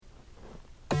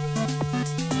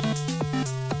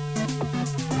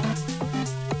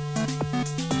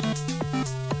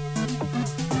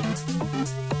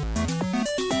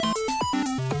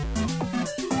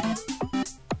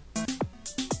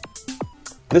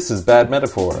This is Bad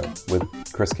Metaphor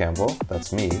with Chris Campbell,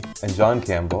 that's me, and John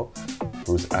Campbell,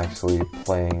 who's actually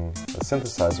playing a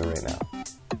synthesizer right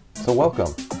now. So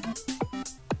welcome.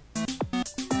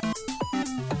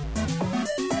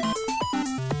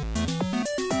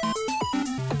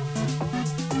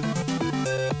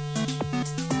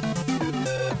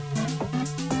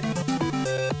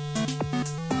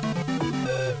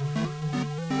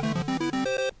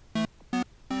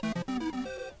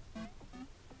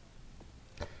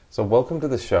 So welcome to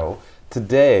the show.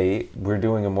 Today we're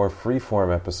doing a more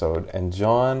free-form episode, and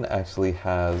John actually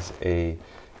has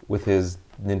with his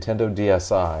Nintendo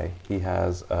DSi, he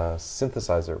has a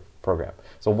synthesizer program.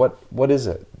 So what is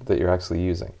it that you're actually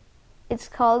using? It's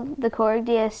called the Korg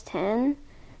DS10,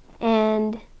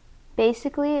 and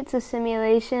basically it's a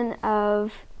simulation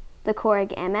of the Korg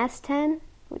MS-10,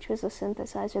 which was a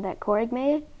synthesizer that Korg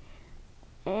made.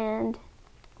 And,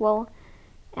 well,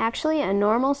 actually, a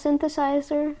normal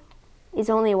synthesizer is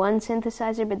only one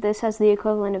synthesizer, but this has the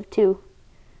equivalent of two,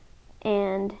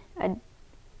 and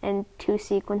two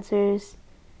sequencers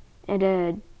and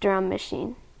a drum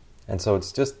machine. And so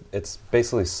it's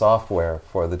basically software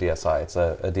for the DSi. It's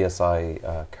a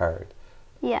DSi card.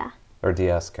 Yeah. Or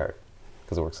DS card,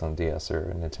 because it works on DS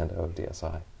or a Nintendo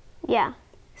DSi. Yeah.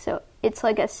 So it's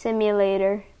like a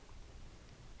simulator.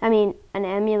 An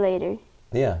emulator.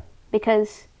 Yeah.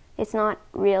 Because it's not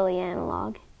really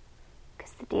analog,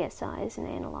 because the DSi is an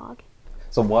analog.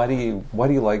 So why do you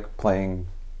like playing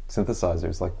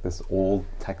synthesizers, like this old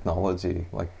technology?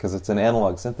 Like, because it's an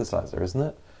analog synthesizer, isn't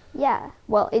it? Yeah.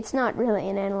 Well, it's not really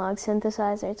an analog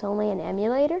synthesizer. It's only an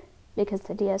emulator, because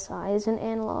the DSi is an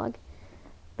analog.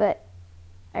 But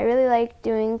I really like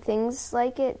doing things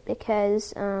like it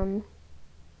because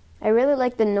I really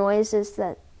like the noises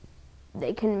that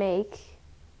they can make.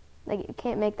 Like, you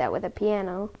can't make that with a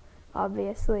piano,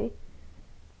 obviously.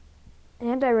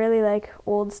 And I really like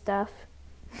old stuff.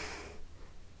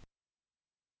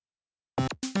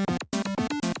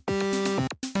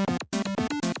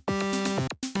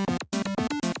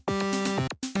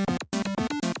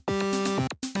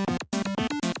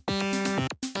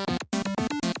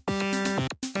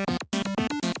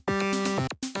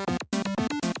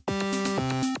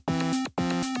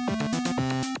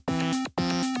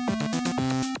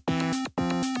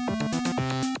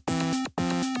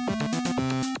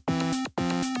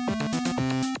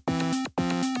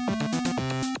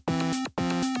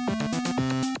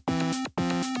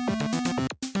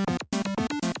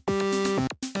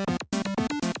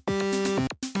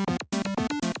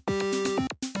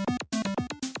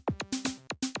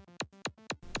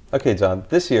 Okay, John,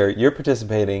 this year you're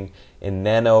participating in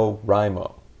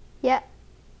NaNoWriMo. Yeah.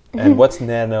 And what's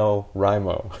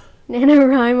NaNoWriMo?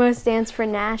 NaNoWriMo stands for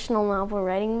National Novel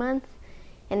Writing Month,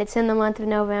 and it's in the month of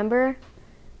November.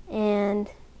 And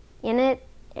in it,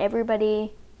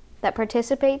 everybody that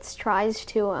participates tries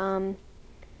to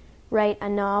write a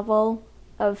novel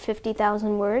of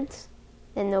 50,000 words,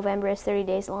 and November is 30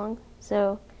 days long,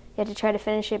 so you have to try to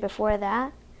finish it before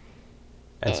that.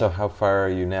 And so how far are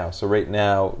you now? So right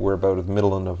now, we're about the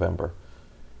middle of November.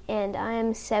 And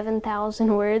I'm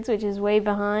 7,000 words, which is way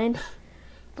behind.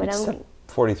 But I'm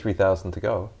 43,000 to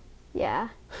go. Yeah.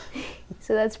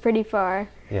 So that's pretty far.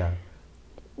 Yeah.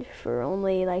 For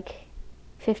only,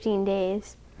 15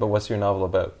 days. But what's your novel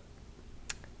about?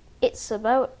 It's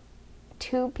about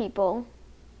two people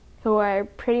who are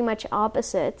pretty much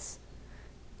opposites.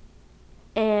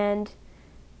 And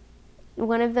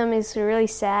one of them is a really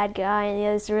sad guy, and the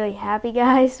other is a really happy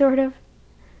guy, sort of.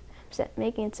 I'm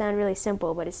making it sound really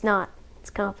simple, but it's not. It's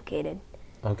complicated.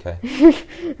 Okay.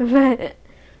 But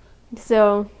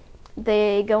so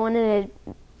they go on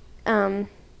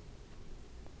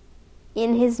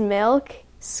in his milk,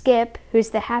 Skip, who's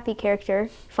the happy character,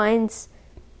 finds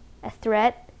a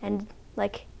threat, and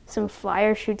some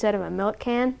fire shoots out of a milk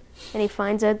can, and he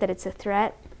finds out that it's a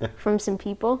threat from some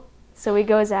people. So he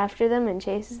goes after them and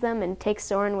chases them and takes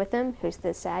Soren with him, who's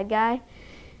the sad guy.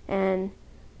 And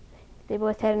they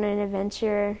both had an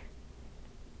adventure.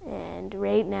 And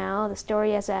right now, the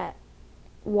story is at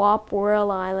Wop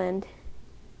Whirl Island,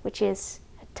 which is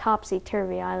a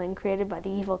topsy-turvy island created by the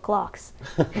evil clocks.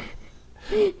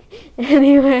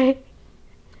 Anyway.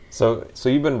 So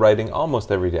you've been writing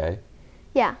almost every day.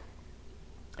 Yeah.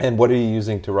 And what are you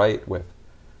using to write with?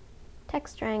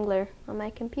 Text Wrangler on my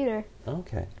computer.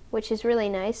 Okay. Which is really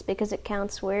nice because it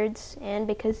counts words and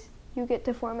because you get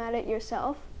to format it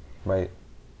yourself. Right.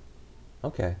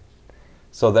 Okay.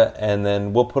 And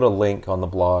then we'll put a link on the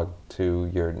blog to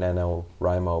your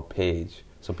NaNoWriMo page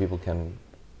so people can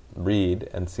read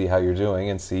and see how you're doing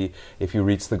and see if you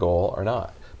reach the goal or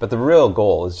not. But the real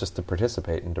goal is just to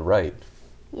participate and to write.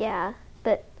 Yeah,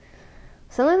 but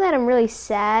something that I'm really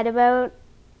sad about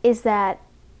is that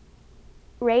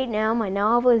right now my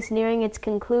novel is nearing its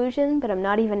conclusion, but I'm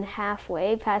not even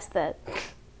halfway past the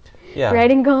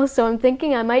writing goal, so I'm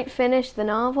thinking I might finish the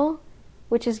novel,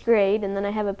 which is great, and then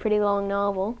I have a pretty long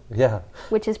novel. Yeah.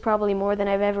 Which is probably more than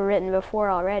I've ever written before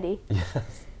already.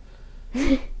 Yes.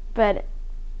 But...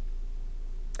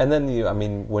 And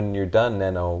then, when you're done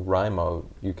NaNoWriMo,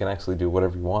 you can actually do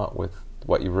whatever you want with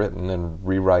what you've written and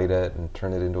rewrite it and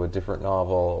turn it into a different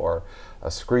novel or a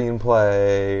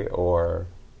screenplay or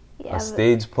a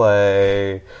stage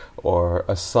play or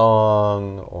a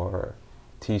song or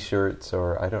T-shirts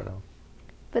or I don't know.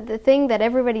 But the thing that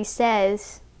everybody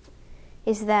says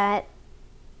is that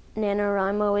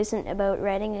NaNoWriMo isn't about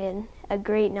writing a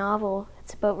great novel.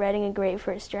 It's about writing a great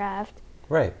first draft.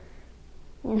 Right.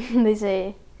 They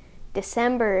say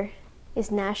December is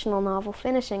National Novel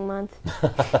Finishing Month.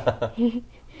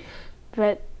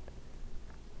 But,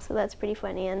 so that's pretty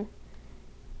funny and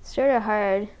sort of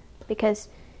hard because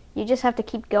you just have to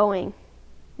keep going.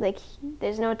 Like,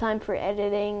 there's no time for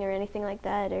editing or anything like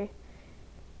that.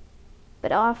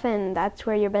 But often, that's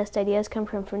where your best ideas come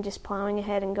from just plowing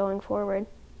ahead and going forward.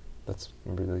 That's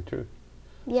really true.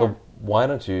 Yeah. So why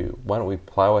don't we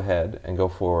plow ahead and go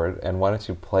forward, and why don't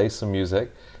you play some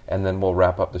music, and then we'll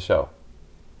wrap up the show.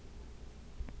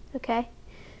 Okay.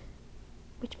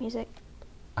 Which music?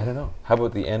 I don't know. How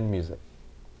about the end music?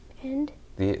 End?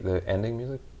 The ending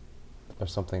music? Or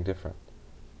something different?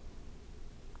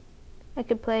 I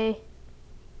could play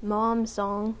Mom's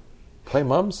song. Play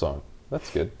Mom's song. That's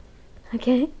good.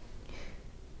 Okay.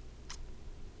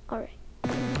 All right.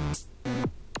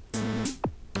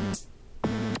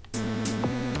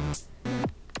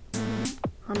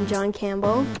 I'm John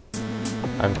Campbell.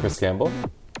 I'm Chris Campbell.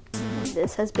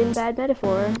 This has been Bad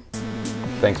Metaphor.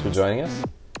 Thanks for joining us.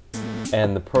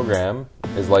 And the program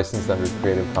is licensed under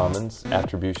Creative Commons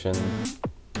Attribution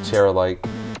Share Alike.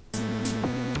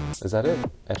 Is that it?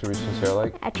 Attribution Share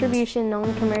Alike? Attribution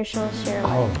Non-Commercial Share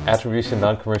Alike. Oh, Attribution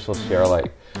Non-Commercial Share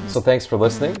Alike. So thanks for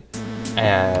listening,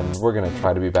 and we're going to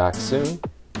try to be back soon.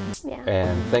 Yeah.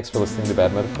 And thanks for listening to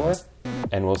Bad Metaphor,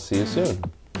 and we'll see you soon.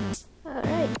 All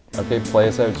right. Okay, play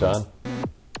us out, John.